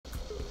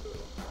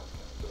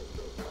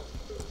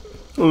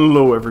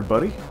Hello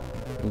everybody,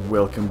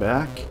 welcome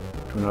back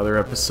to another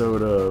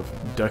episode of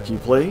Ducky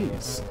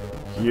Plays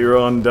here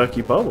on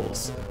Ducky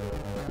Bubbles.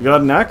 We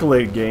got an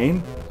accolade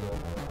game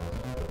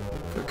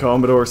for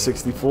Commodore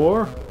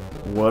 64.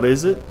 What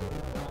is it?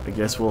 I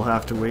guess we'll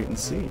have to wait and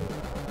see.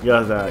 We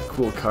got that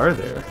cool car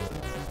there.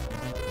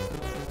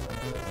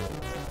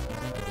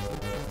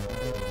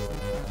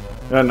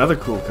 Got another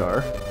cool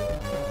car.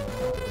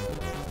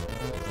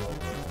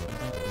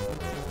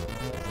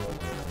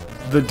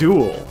 The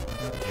Duel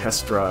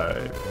Test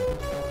Drive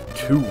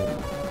 2.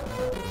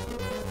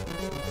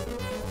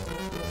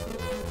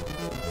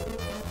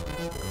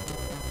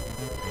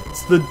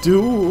 It's the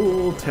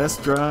Duel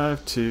Test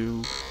Drive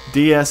 2.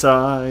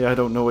 DSi, I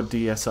don't know what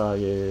DSi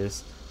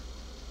is.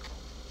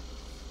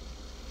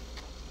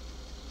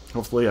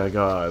 Hopefully I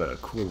got a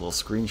cool little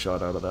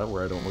screenshot out of that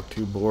where I don't look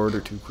too bored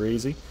or too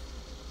crazy.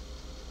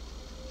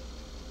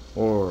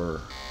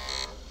 Or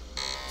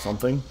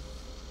something.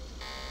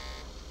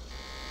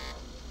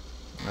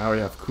 Now we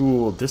have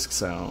cool disc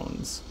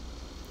sounds.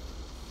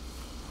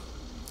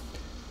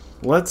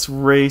 Let's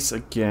race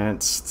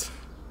against...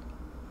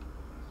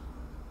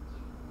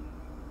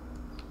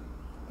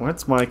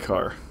 What's my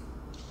car?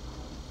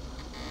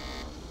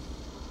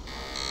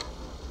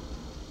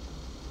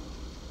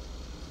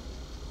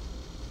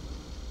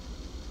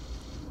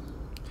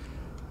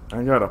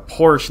 I got a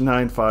Porsche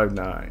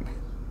 959.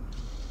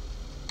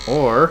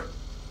 Or...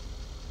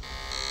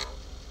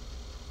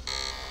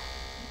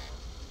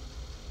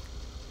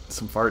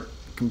 some fart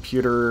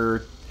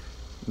computer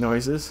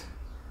noises.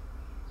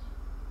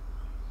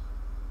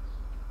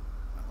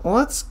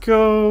 Let's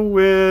go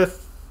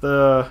with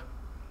the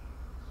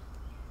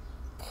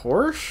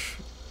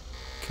Porsche,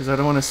 because I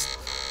don't want to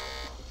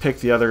pick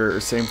the other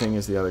same thing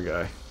as the other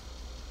guy.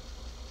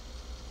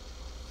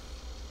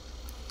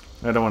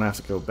 I don't want to have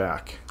to go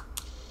back.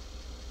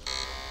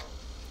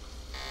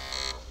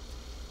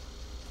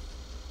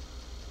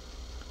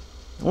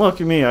 Look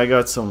at me, I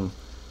got some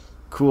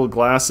cool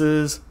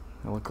glasses.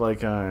 I look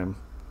like I'm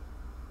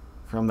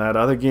from that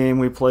other game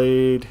we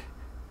played,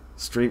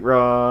 Street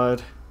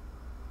Rod.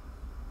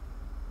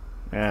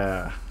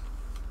 Yeah.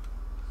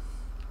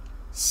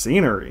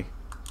 Scenery.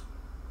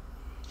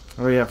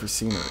 What do we have for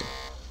scenery?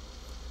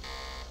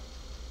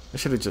 I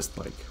should have just,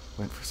 like,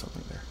 went for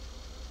something there.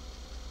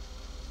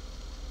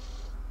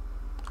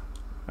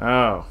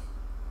 Oh.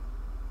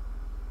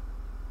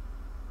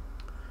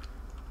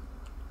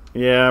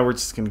 Yeah, we're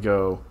just gonna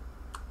go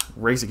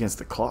race against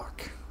the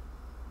clock.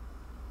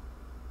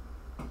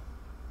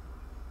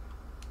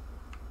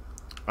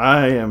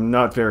 I am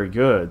not very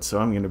good, so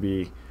I'm going to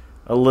be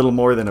a little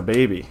more than a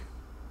baby.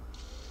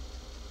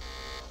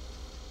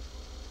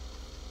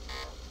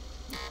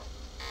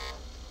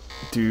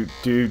 Doot,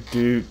 doot,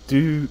 doot,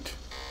 doot.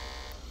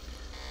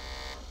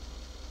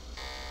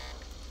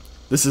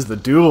 This is the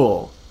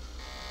Duel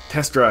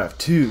Test Drive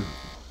 2.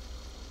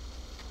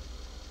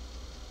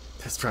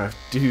 Test Drive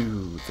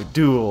 2, the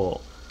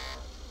Duel.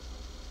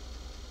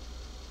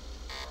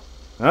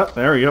 Oh,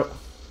 there we go.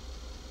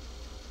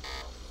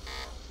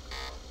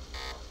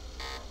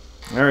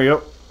 There we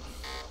go.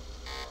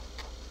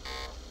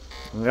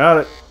 We got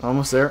it.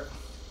 Almost there.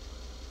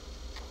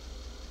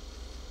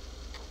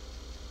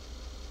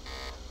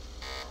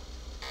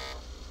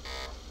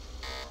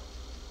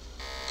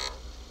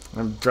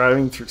 I'm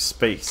driving through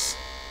space,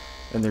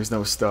 and there's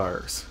no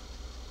stars.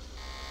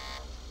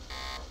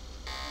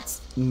 It's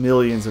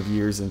millions of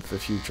years into the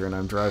future, and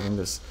I'm driving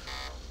this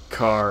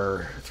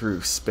car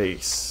through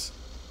space.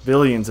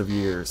 Billions of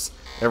years.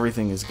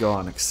 Everything is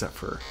gone except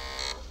for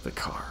the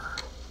car.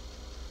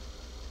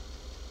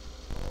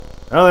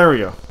 Oh, there we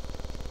go.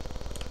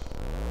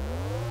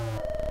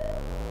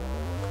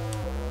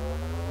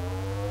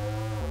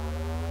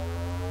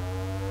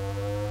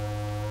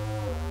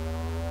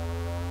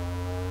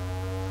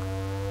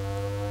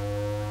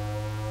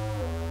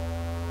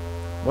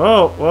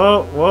 Whoa,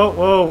 whoa, whoa,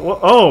 whoa, whoa.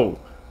 Oh!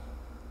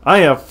 I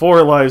have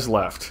 4 lives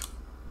left.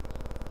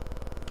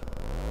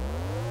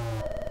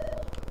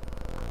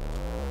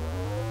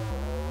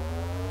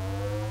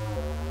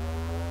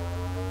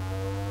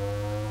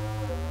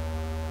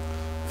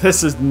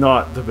 This is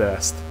not the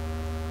best.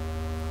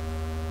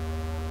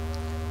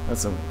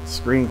 That's some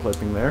screen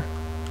clipping there.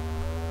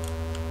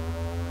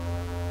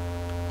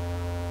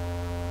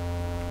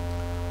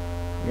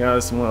 We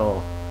got some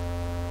little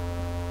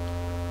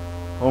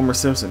Homer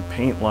Simpson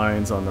paint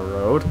lines on the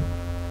road.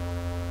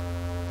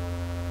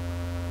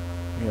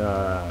 We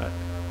got...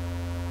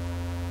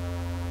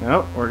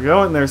 Nope, we're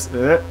going.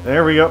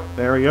 There we go.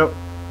 There we go.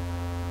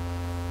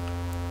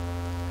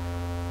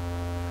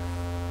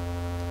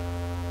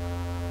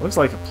 Looks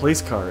like a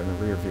police car in the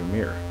rearview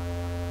mirror.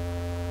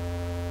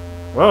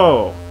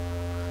 Whoa!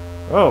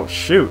 Oh,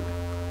 shoot.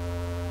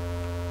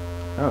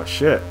 Oh,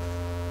 shit.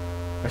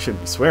 I shouldn't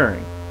be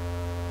swearing.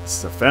 This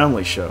is a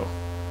family show.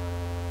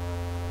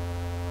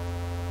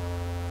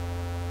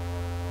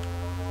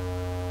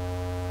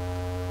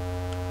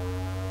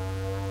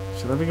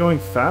 Should I be going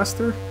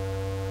faster?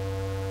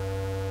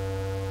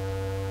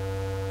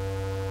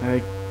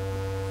 I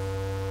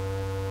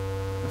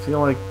feel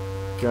like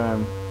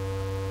I'm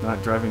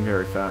not driving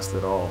very fast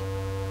at all.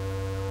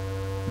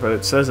 But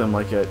it says I'm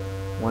like at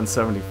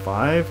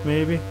 175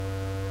 maybe?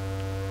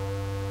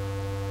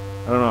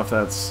 I don't know if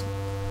that's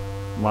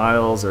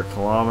miles or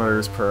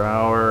kilometers per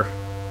hour.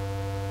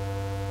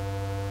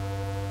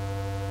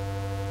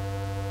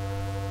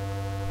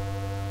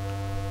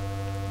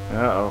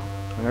 Uh-oh.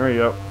 There we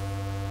go.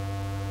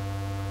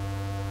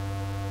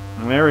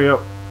 There we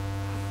go.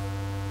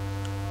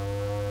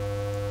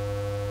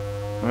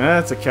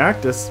 It's a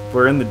cactus.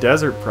 We're in the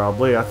desert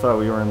probably. I thought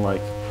we were in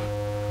like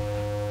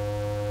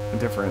a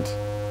different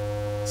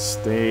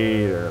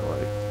state or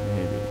like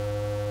maybe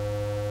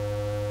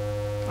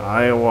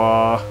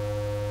Iowa.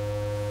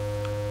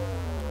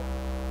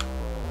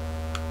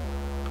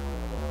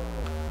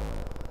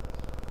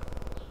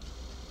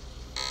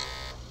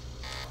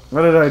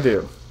 What did I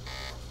do?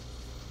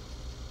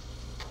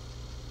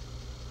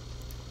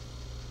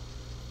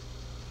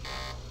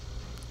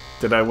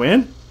 Did I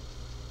win?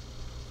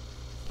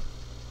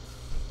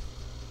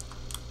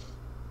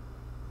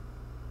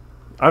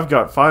 I've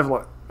got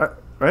 5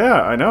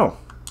 yeah, I know.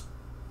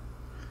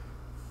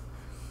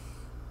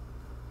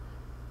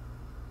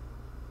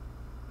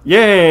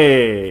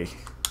 Yay!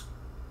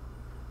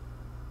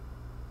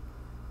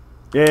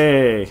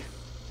 Yay!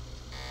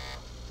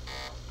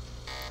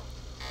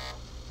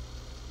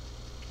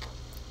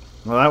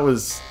 Well, that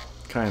was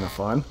kind of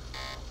fun,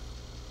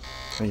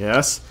 I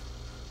guess.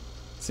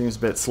 Seems a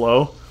bit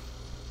slow.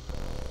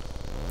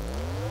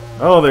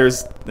 Oh,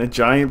 there's a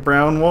giant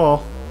brown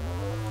wall.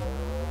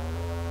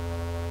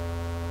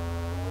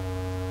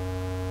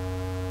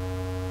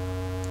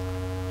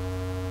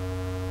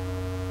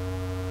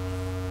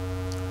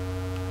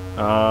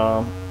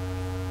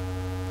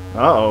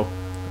 Uh-oh.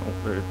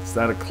 Is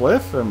that a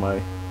cliff? Am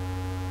I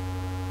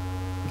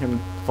gonna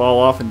fall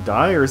off and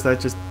die, or is that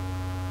just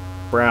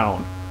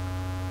brown?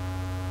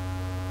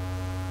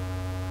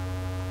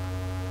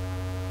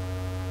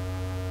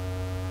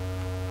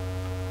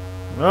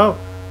 Oh,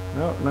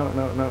 no, no,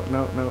 no, no,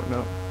 no, no,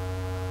 no.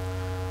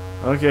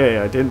 Okay,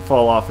 I didn't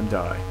fall off and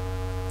die.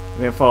 I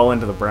didn't fall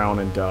into the brown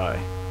and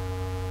die.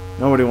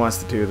 Nobody wants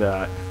to do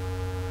that.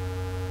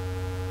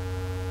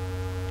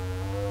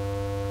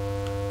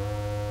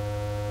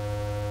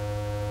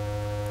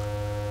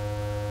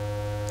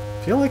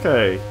 I feel like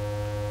I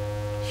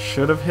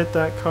should have hit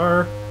that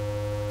car,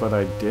 but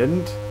I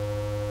didn't.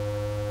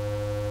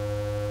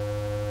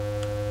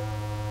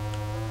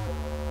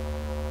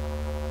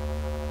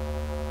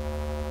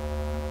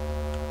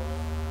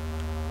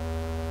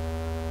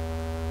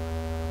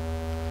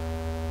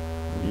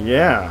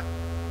 Yeah.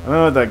 I don't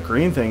know what that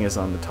green thing is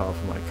on the top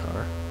of my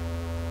car.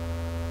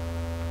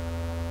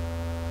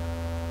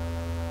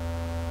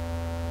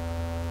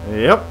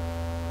 Yep.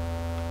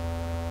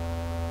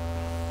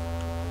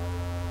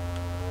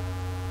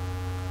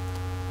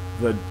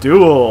 The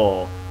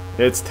Duel.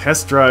 It's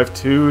Test Drive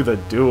 2, the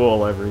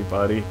Duel,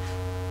 everybody.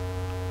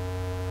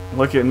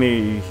 Look at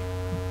me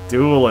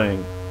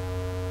dueling.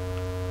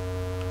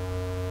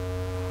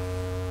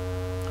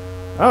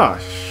 Ah,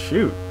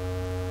 shoot.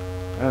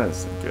 That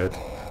isn't good.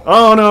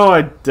 Oh no,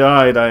 I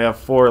died. I have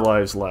 4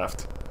 lives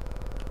left.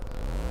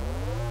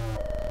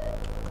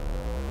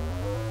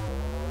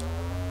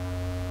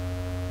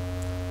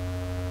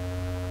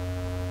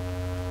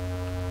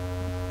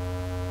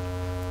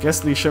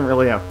 Guess they shouldn't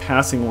really have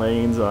passing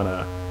lanes on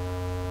a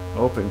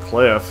open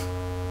cliff.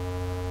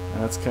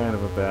 That's kind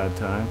of a bad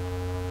time.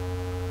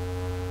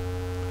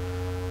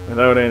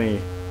 Without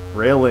any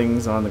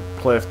railings on the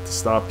cliff to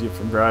stop you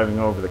from driving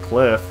over the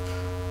cliff.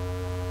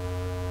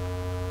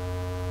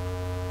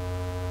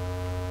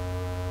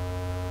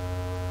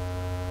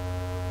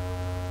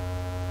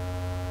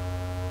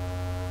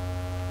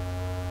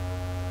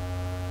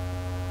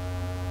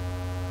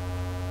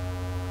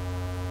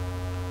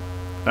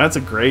 That's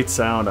a great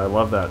sound. I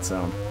love that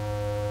sound.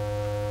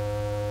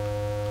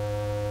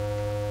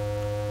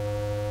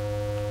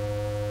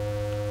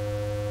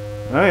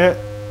 Okay.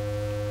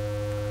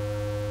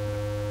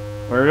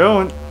 We're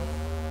going.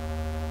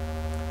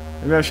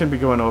 Maybe I shouldn't be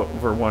going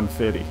over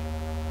 150.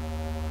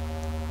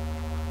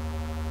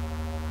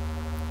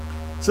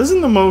 This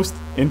isn't the most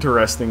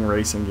interesting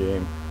racing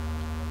game.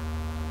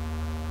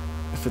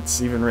 If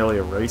it's even really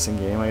a racing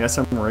game. I guess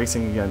I'm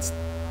racing against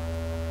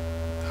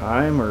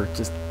time or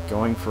just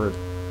going for a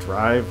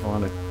drive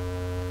on a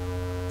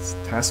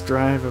test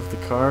drive of the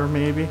car,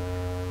 maybe?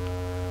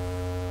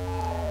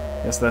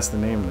 Guess that's the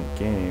name of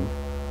the game.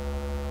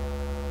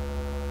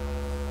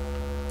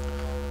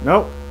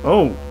 Nope.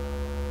 Oh,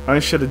 I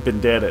should have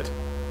been dead it.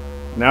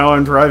 Now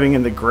I'm driving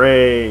in the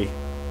gray.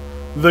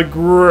 The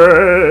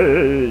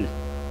gray!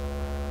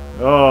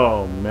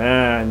 Oh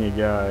man, you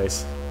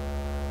guys.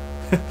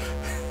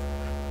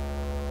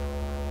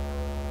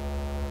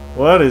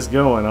 What is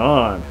going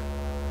on?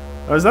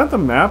 Oh, is that the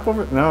map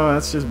over? No,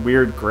 that's just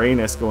weird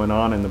grayness going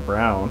on in the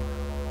brown.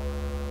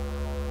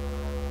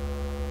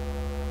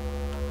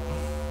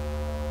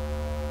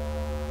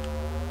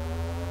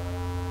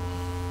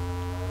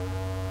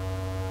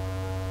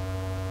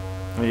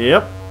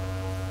 Yep.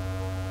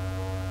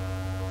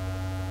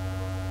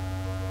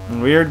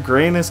 Weird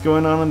grayness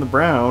going on in the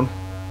brown.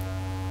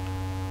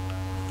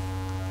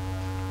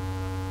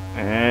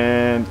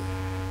 And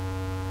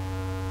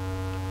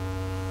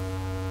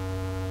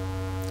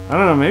I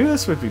don't know, maybe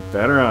this would be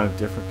better on a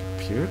different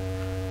computer.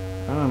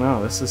 I don't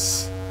know, this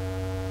is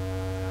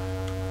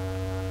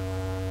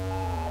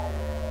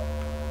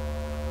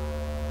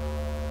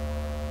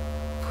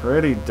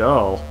pretty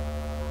dull.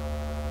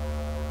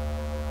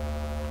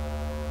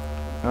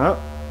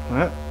 Oh.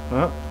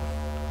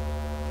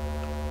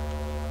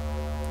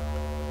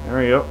 There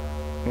we go.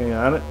 You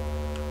got it.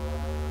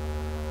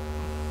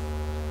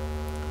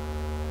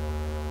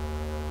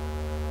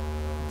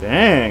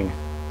 Dang.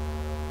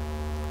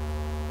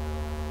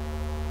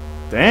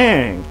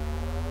 Dang.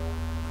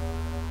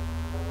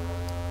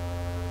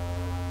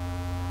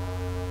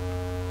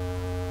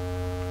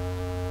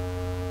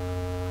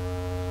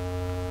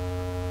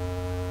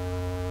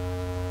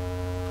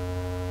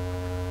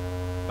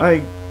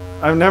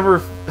 I've never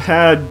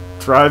had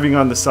driving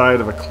on the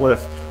side of a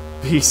cliff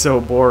be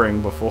so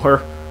boring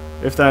before,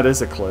 if that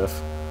is a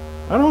cliff.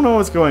 I don't know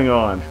what's going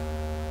on.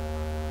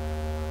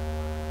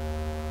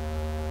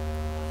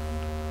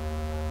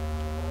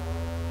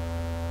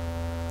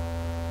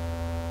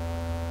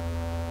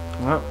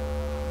 Well,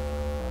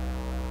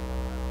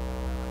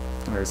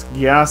 there's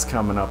gas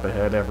coming up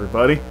ahead,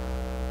 everybody.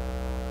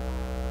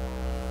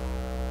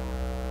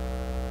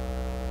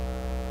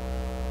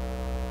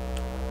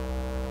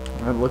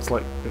 It looks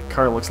like the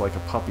car looks like a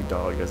puppy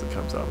dog as it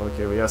comes up.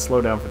 Okay, we gotta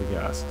slow down for the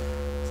gas.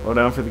 Slow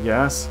down for the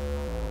gas.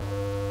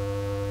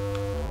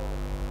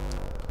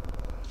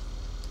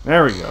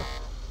 There we go.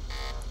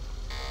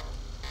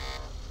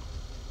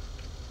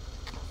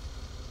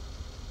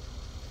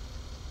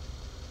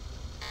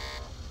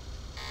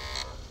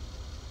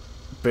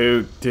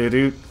 Boot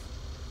doo-doot.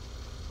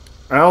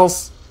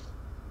 Else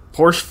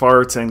Porsche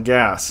farts and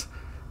gas.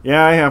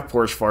 Yeah, I have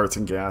Porsche farts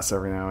and gas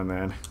every now and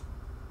then.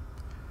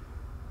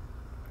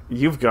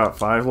 You've got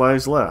 5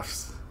 lives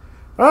left.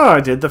 Oh, I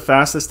did the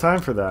fastest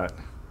time for that.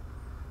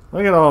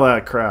 Look at all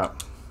that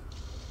crap.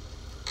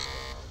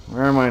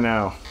 Where am I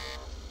now?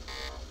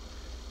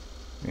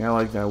 Yeah, I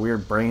like that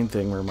weird brain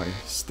thing where my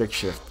stick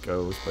shift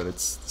goes, but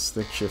it's the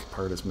stick shift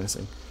part is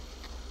missing.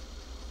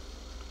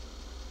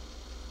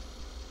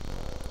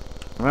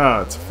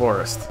 Oh, it's a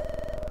forest.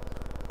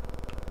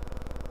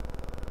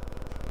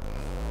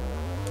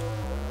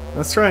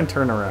 Let's try and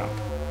turn around.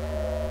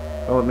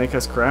 Will it make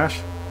us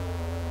crash?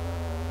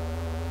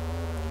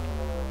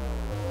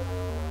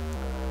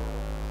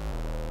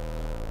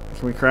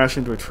 Can we crash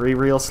into a tree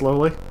real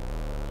slowly?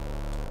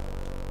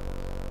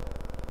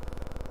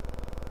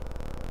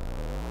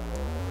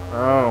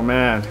 Oh,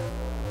 man.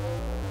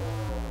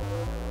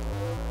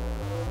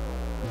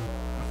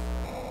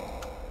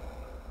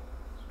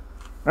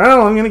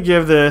 Well, I'm gonna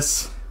give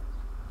this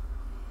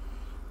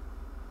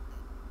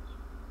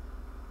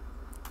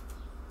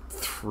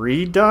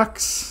 3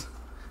 ducks,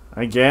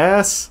 I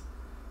guess.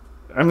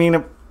 I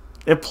mean,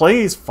 it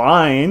plays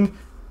fine.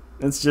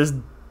 It's just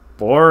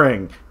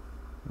boring.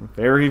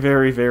 Very,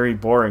 very, very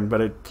boring, but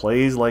it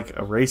plays like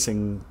a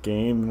racing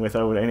game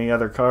without any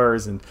other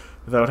cars and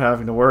without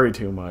having to worry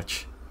too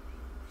much.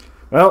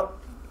 Well,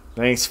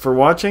 thanks for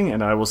watching,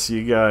 and I will see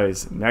you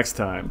guys next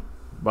time.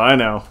 Bye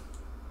now.